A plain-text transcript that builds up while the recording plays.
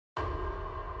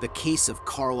The case of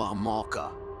Karla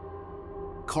Homolka.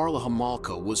 Karla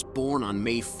Homolka was born on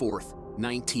May 4,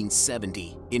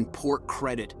 1970, in Port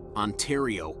Credit,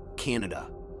 Ontario, Canada.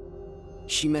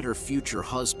 She met her future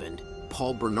husband,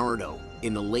 Paul Bernardo,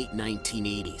 in the late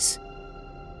 1980s.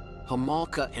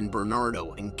 Homolka and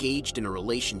Bernardo engaged in a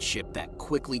relationship that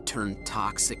quickly turned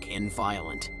toxic and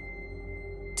violent.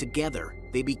 Together,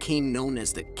 they became known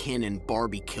as the Ken and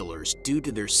Barbie killers due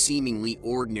to their seemingly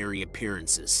ordinary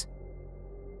appearances.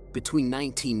 Between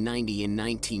 1990 and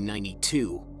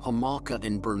 1992, Homolka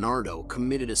and Bernardo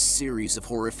committed a series of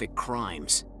horrific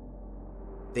crimes.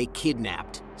 They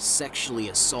kidnapped, sexually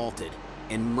assaulted,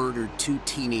 and murdered two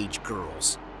teenage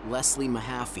girls, Leslie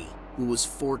Mahaffey, who was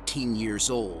 14 years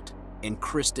old, and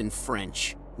Kristen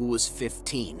French, who was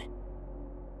 15.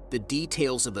 The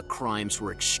details of the crimes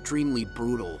were extremely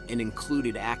brutal and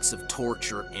included acts of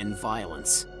torture and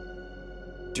violence.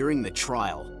 During the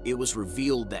trial, it was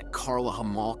revealed that Karla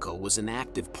Homolka was an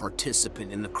active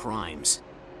participant in the crimes.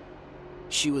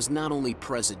 She was not only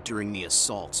present during the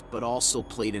assaults, but also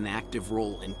played an active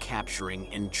role in capturing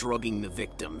and drugging the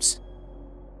victims.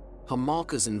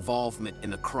 Homolka's involvement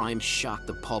in the crimes shocked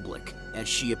the public, as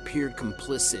she appeared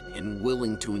complicit and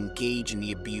willing to engage in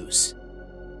the abuse.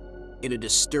 In a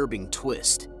disturbing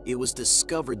twist, it was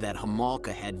discovered that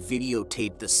Homolka had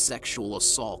videotaped the sexual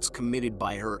assaults committed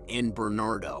by her and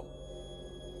Bernardo.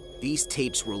 These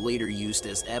tapes were later used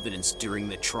as evidence during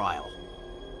the trial.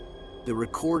 The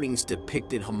recordings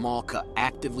depicted Homolka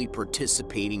actively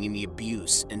participating in the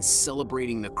abuse and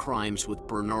celebrating the crimes with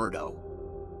Bernardo.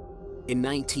 In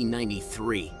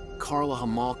 1993, Karla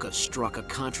Homolka struck a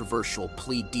controversial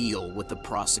plea deal with the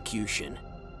prosecution.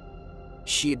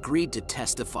 She agreed to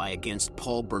testify against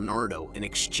Paul Bernardo in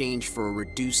exchange for a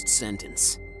reduced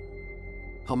sentence.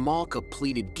 Homolka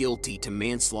pleaded guilty to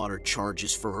manslaughter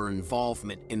charges for her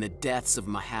involvement in the deaths of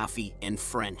Mahaffey and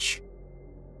French.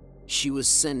 She was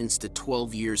sentenced to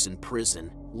 12 years in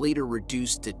prison, later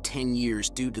reduced to 10 years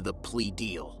due to the plea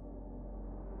deal.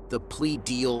 The plea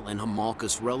deal and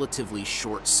Homolka's relatively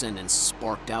short sentence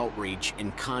sparked outrage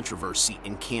and controversy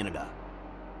in Canada.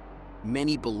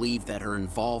 Many believe that her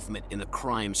involvement in the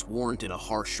crimes warranted a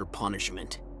harsher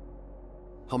punishment.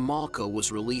 Homolka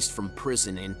was released from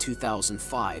prison in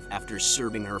 2005 after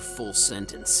serving her full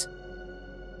sentence.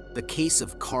 The case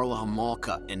of Karla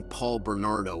Homolka and Paul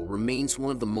Bernardo remains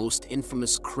one of the most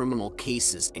infamous criminal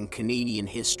cases in Canadian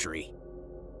history.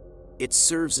 It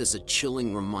serves as a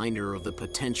chilling reminder of the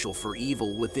potential for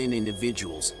evil within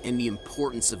individuals and the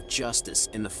importance of justice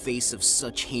in the face of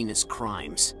such heinous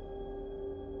crimes.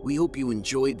 We hope you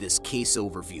enjoyed this case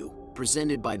overview,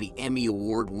 presented by the Emmy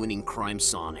Award-winning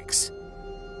Crimesonics.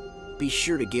 Be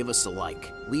sure to give us a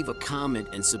like, leave a comment,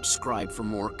 and subscribe for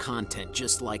more content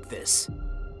just like this.